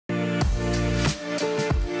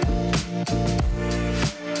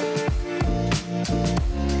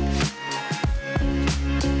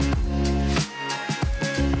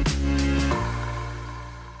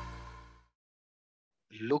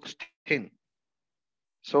thin.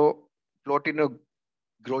 So plot in a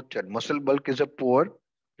growth chart. Muscle bulk is a poor,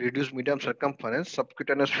 reduced medium circumference,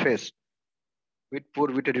 subcutaneous face with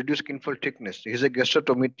a reduced skin fold thickness. He is a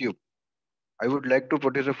gastrostomy tube. I would like to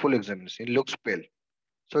produce a full examination. He looks pale.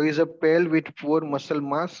 So he is a pale with poor muscle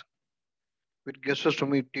mass with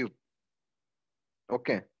gastrostomy tube.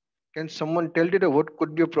 Okay. Can someone tell me what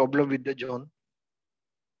could be a problem with the John?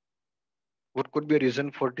 What could be a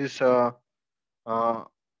reason for this uh,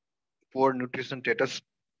 poor nutrition status?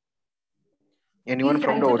 Anyone Please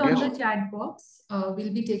from write the it on audience? the chat box.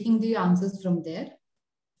 We'll be taking the answers from there.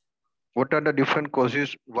 What are the different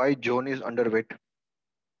causes why John is underweight?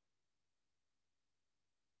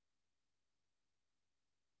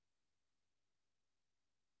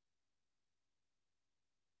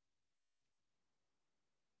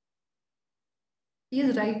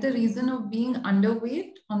 Please write the reason of being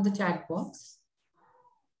underweight on the chat box.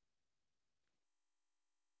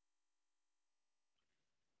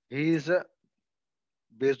 He is,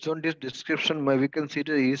 based on this description, we can see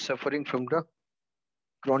that he is suffering from the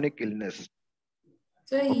chronic illness.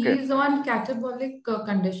 So he is on catabolic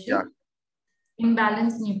condition, Yeah.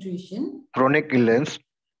 imbalanced nutrition. Chronic illness,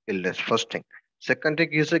 first thing. Second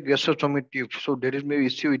thing is a gastrostomy tube. So there is maybe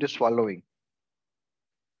issue with the swallowing.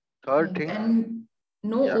 Third thing. And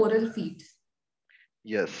no oral feed.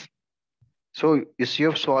 Yes. So issue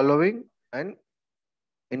of swallowing and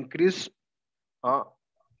increase,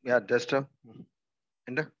 that's the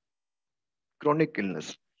and the chronic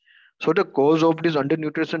illness. So the cause of this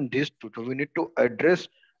undernutrition, these two. So we need to address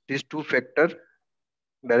these two factors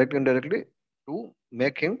directly and indirectly to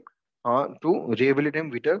make him to rehabilitate him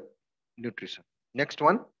with a nutrition. Next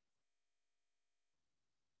one.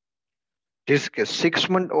 This case,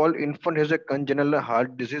 6-month-old infant has a congenital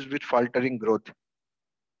heart disease with faltering growth.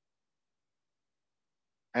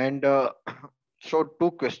 And so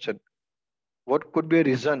two questions. What could be a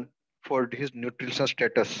reason for his nutrition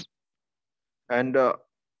status? And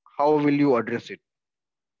how will you address it?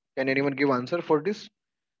 Can anyone give answer for this?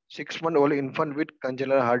 6-month-old infant with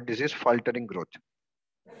congenital heart disease, faltering growth.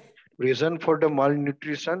 Reason for the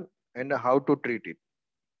malnutrition and how to treat it.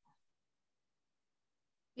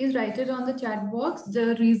 Please write it on the chat box,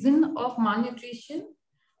 the reason of malnutrition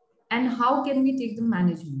and how can we take the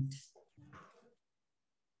management.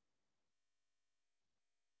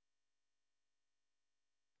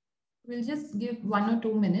 We'll just give 1 or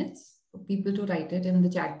 2 minutes for people to write it in the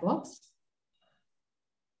chat box.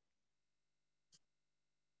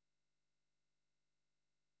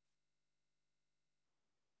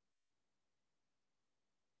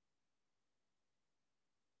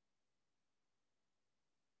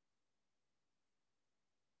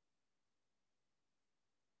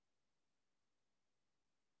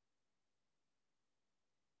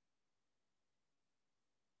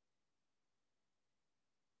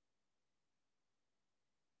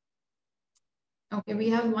 Okay, we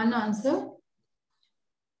have one answer.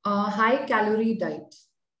 High calorie diet.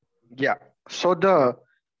 Yeah. So the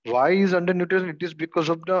why is undernutrition? It is because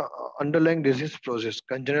of the underlying disease process.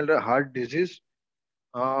 Congenital heart disease.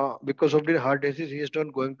 Because of the heart disease, he is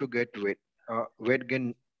not going to get weight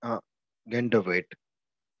gain the weight.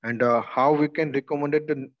 And how we can recommend it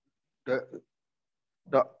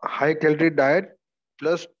the high calorie diet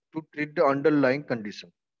plus to treat the underlying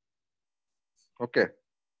condition. Okay.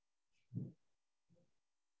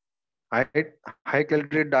 High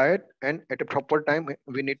calorie diet and at a proper time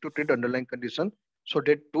we need to treat underlying condition. So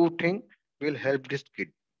that two things will help this kid.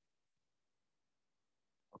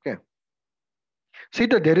 Okay.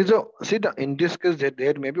 In this case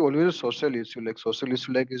there may be always a social issue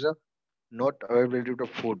like is a not availability of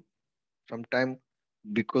food. Sometimes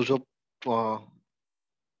because of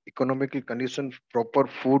economical condition, proper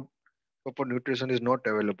food, proper nutrition is not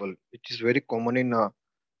available, which is very common in a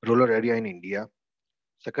rural area in India.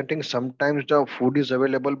 Second thing, sometimes the food is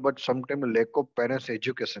available, but sometimes lack of parents'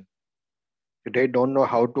 education. They don't know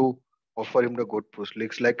how to offer him the good food.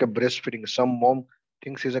 It's like a breastfeeding. Some mom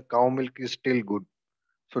thinks his a cow milk is still good.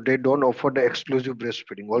 So they don't offer the exclusive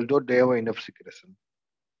breastfeeding, although they have enough secretion.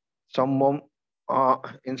 Some mom,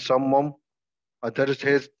 in some mom, others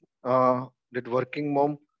says that working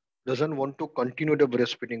mom doesn't want to continue the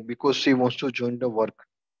breastfeeding because she wants to join the work.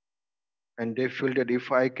 And they feel that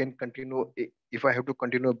if I can continue, if I have to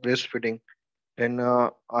continue breastfeeding, then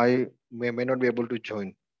I may not be able to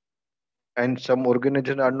join. And some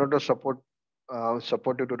organizations are not a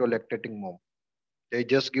supportive to the lactating mom. They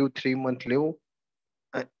just give 3-month leave,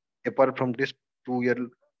 uh, apart from this 2-year,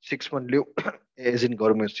 6-month leave as in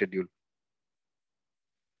government schedule.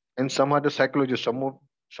 And some are the psychologists, some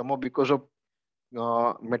of because of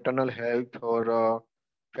maternal health or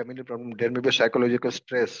family problem. There may be psychological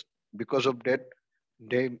stress. Because of that,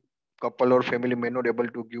 they couple or family may not able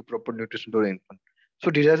to give proper nutrition to the infant. So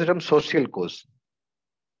these are some social cause.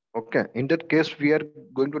 Okay. In that case, we are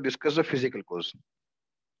going to discuss the physical cause.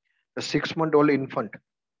 A 6-month-old infant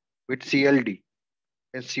with CLD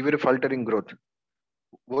and severe faltering growth.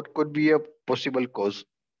 What could be a possible cause?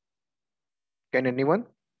 Can anyone?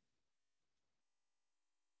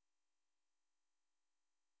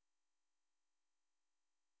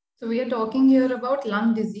 So we are talking here about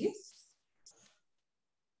lung disease.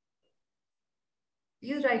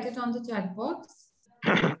 Please write it on the chat box.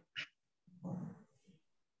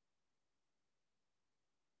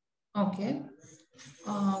 Okay.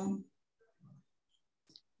 Um,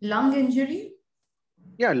 lung injury.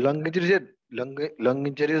 Yeah, lung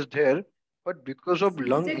injury is there, but because of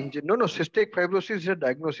lung Cystic. injury, no, cystic fibrosis is a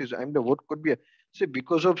diagnosis. I'm the what could be a say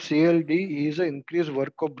because of CLD is an increased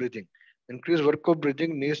work of breathing. Increased work of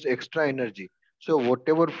breathing needs extra energy. So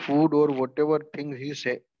whatever food or whatever thing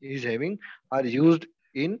he's having are used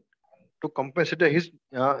in to compensate his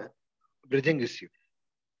breathing issue.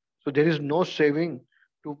 So there is no saving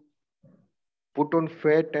to put on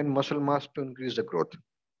fat and muscle mass to increase the growth.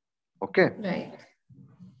 Okay, Right.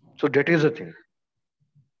 so that is the thing.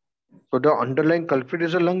 So the underlying culprit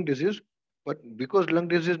is a lung disease, but because lung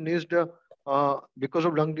disease needs the because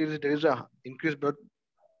of lung disease there is a increased blood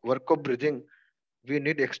work of breathing. We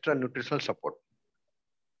need extra nutritional support.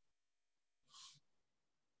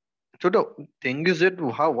 So the thing is that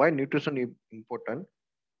how why nutrition is important.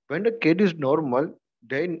 When the kid is normal,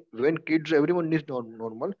 then when kids everyone is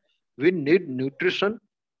normal, we need nutrition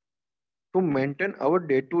to maintain our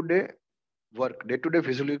day-to-day work, day-to-day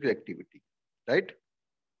physiological activity, right?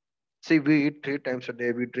 See, we eat 3 times a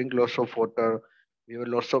day. We drink lots of water. We have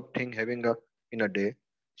lots of things having in a day.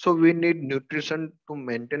 So we need nutrition to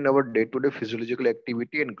maintain our day-to-day physiological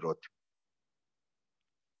activity and growth.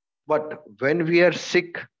 But when we are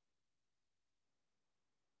sick,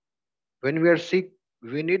 we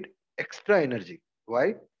need extra energy.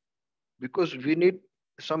 Why? Because we need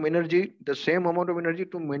some energy, the same amount of energy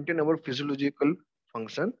to maintain our physiological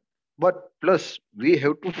function. But plus, we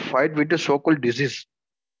have to fight with the so-called disease.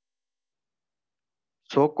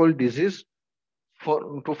 So-called disease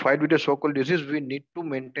for to fight with the so-called disease, we need to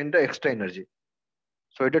maintain the extra energy.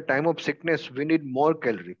 So at the time of sickness, we need more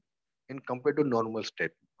calorie in compared to normal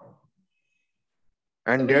state. So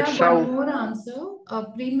And we have that's one how more answer.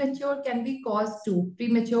 Premature can be caused to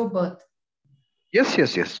premature birth.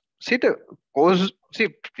 yes. See the cause see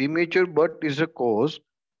premature birth is a cause,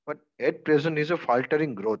 but at present is a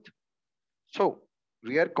faltering growth. So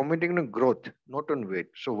we are commenting on growth, not on weight.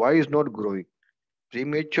 So why is not growing?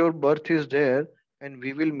 Premature birth is there and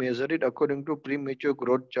we will measure it according to premature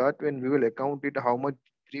growth chart when we will account it how much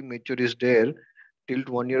premature is there till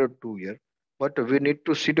 1 year or 2 year. But we need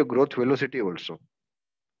to see the growth velocity also.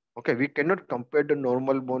 Okay, we cannot compare the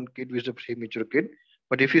normal born kid with the premature kid.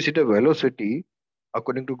 But if you see the velocity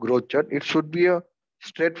according to growth chart, it should be a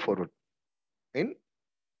straightforward in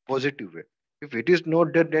positive way. If it is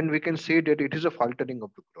not there, then we can say that it is a faltering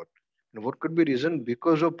of the growth. And what could be reason?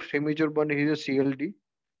 Because of premature born is a CLD,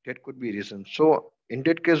 that could be reason. So in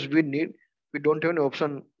that case, we don't have an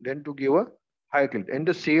option then to give a high clip. And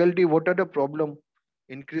the CLD, what are the problem?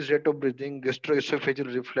 Increased rate of breathing,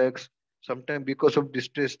 gastroesophageal reflex. Sometimes because of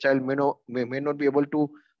distress, child may not be able to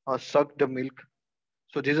suck the milk.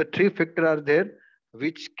 So these are three factors are there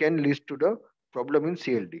which can lead to the problem in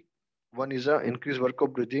CLD. One is a increased work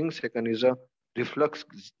of breathing. Second is a reflux.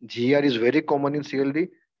 GR is very common in CLD.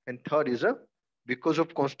 And third is a because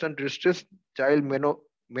of constant distress, child may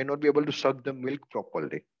not be able to suck the milk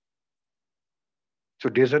properly. So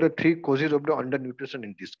these are the three causes of the undernutrition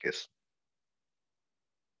in this case.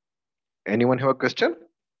 Anyone have a question?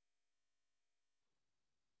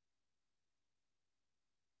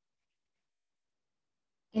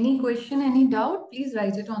 Any question, any doubt, please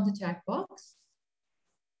write it on the chat box.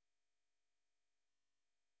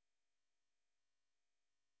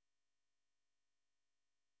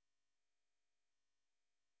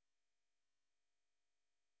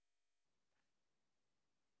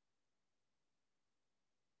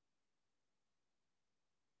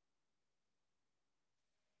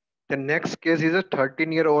 The next case is a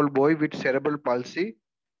 13-year-old boy with cerebral palsy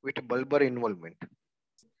with bulbar involvement.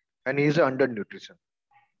 And he is undernutrition.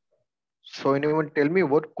 So anyone tell me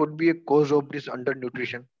what could be a cause of this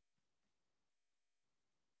undernutrition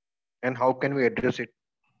and how can we address it?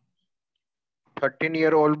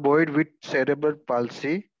 13-year-old boy with cerebral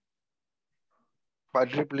palsy,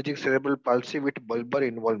 quadriplegic cerebral palsy with bulbar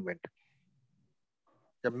involvement,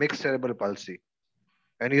 the mixed cerebral palsy,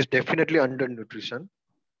 and is definitely undernutrition.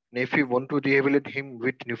 And if we want to rehabilitate him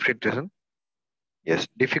with nutrition, yes,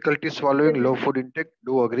 difficulty swallowing, low food intake,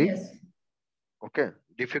 do agree? Yes. Okay,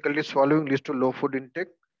 difficulty swallowing leads to low food intake.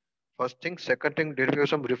 First thing, second thing, there will be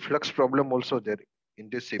some reflux problem also there in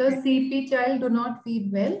this The CP. CP child do not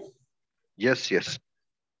feed well. Yes, yes,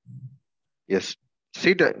 yes.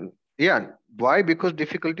 See the yeah. Why? Because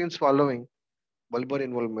difficulty in swallowing, bulbar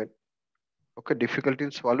involvement. Okay, difficulty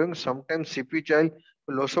in swallowing. Sometimes CP child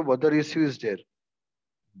will also have other issues there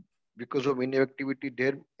because of inactivity.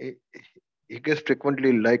 There, he gets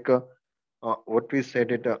frequently like what we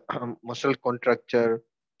said it muscle contracture,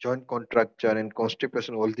 joint contracture, and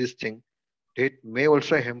constipation. All these things it may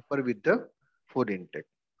also hamper with the food intake.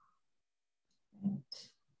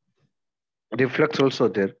 Reflux also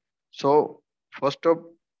there. So first of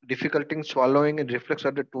difficulty in swallowing and reflux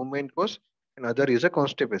are the two main cause, and other is a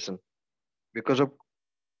constipation. Because of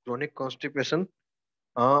chronic constipation,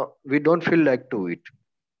 we don't feel like to eat.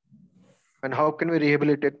 And how can we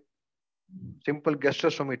rehabilitate? Simple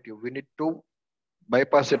gastrostomy. We need to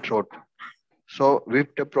bypass the throat. So with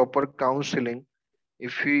the proper counseling,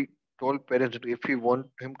 if we told parents that if we want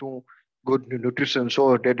him to good nutrition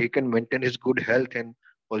so that he can maintain his good health and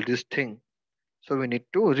all these things, so we need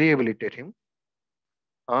to rehabilitate him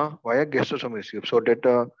via gastrostomy so that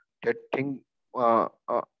that thing uh,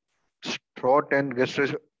 uh, throat and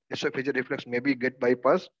gastroesophageal reflex maybe get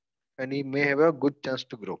bypassed and he may have a good chance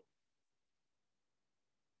to grow.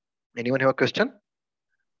 Anyone have a question?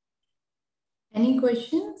 Any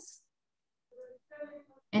questions?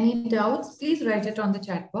 Any doubts? Please write it on the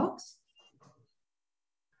chat box.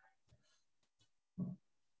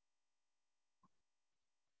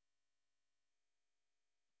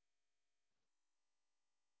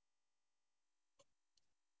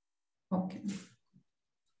 Okay.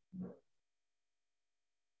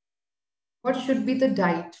 What should be the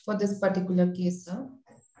diet for this particular case, sir?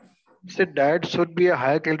 So diet should be a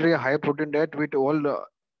high calorie, high protein diet with all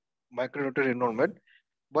micronutrient involvement.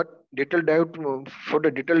 But detailed diet for the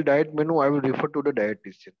detailed diet menu, I will refer to the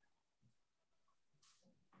dietitian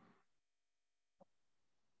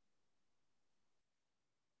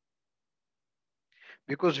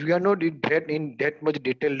because we are not in that much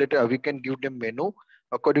detail that we can give them menu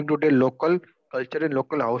according to their local culture and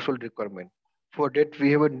local household requirement. For that,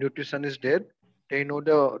 we have a nutritionist there. They know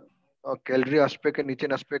the calorie aspect and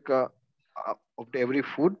nutrient aspect of the every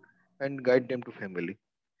food and guide them to family.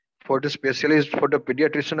 For the specialist, for the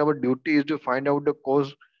pediatrician, our duty is to find out the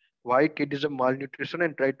cause why kid is a malnutrition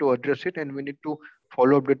and try to address it. And we need to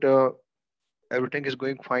follow up that everything is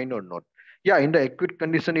going fine or not. Yeah, in the acute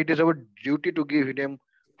condition, it is our duty to give them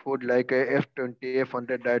food like a F20,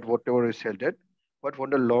 F100 diet, whatever we sell that. But for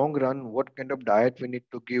the long run, what kind of diet we need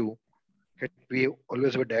to give? That we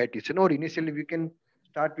always have a dietitian, or initially we can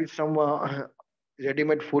start with some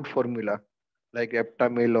ready-made food formula like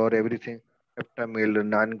Aptamil or everything. Aptamil,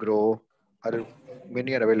 Non-Grow, or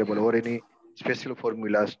many are available, or any special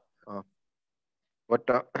formulas. Uh, but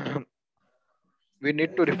we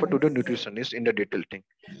need to refer to the nutritionist in the detailed thing.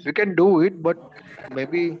 We can do it, but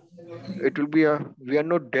maybe it will be a we are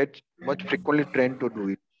not that much frequently trained to do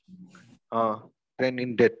it. Trained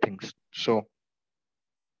in that things. So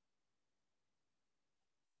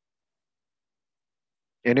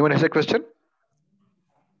anyone has a question?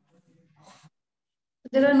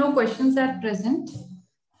 There are no questions at present.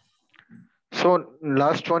 So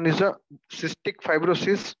last one is a cystic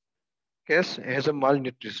fibrosis case has a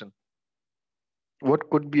malnutrition. What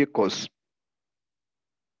could be a cause?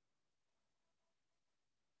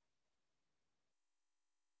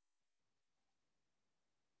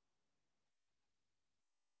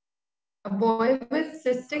 A boy with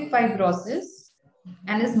cystic fibrosis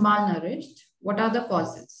and is malnourished. What are the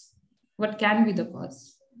causes? What can be the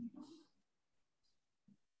cause?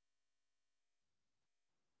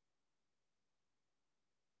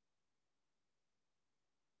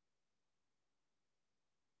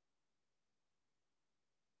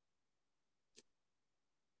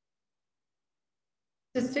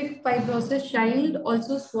 Cystic fibrosis child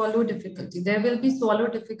also swallow difficulty. There will be swallow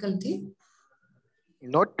difficulty.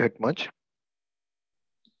 Not that much.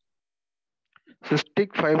 Cystic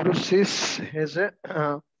fibrosis has a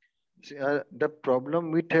the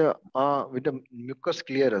problem with the mucus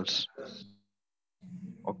clearance.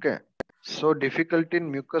 Okay. So difficulty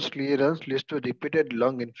in mucus clearance leads to repeated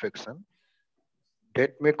lung infection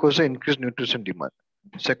that may cause an increased nutrition demand.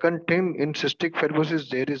 Second thing, in cystic fibrosis,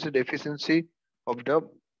 there is a deficiency of the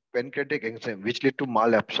pancreatic enzyme, which lead to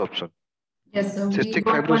malabsorption. Yes, sir. We Cystic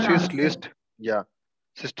got one fibrosis answer. leads, yeah,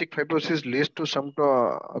 cystic fibrosis leads to some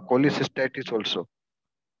cholecystitis also.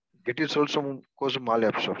 It is also cause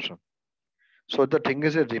malabsorption. So the thing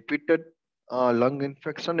is a repeated lung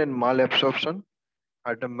infection and malabsorption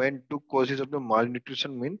are the main two causes of the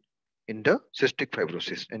malnutrition mean in the cystic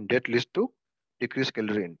fibrosis, and that leads to decreased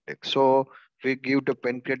calorie intake. So we give the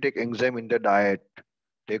pancreatic enzyme in the diet,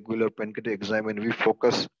 regular pancreatic enzyme, and we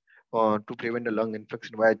focus to prevent the lung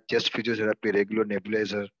infection via chest physiotherapy, regular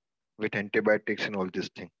nebulizer with antibiotics and all these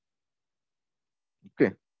things.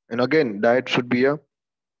 Okay, and again, diet should be a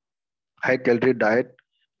high calorie diet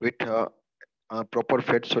with proper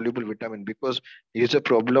fat soluble vitamin, because there is a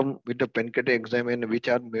problem with the pancreatic enzyme and which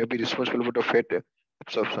are maybe responsible for the fat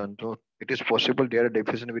absorption. So it is possible they are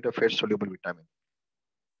deficient with a fat soluble vitamin.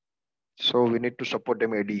 So we need to support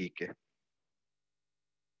them ADEK.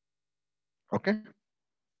 Okay.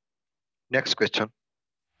 Next question.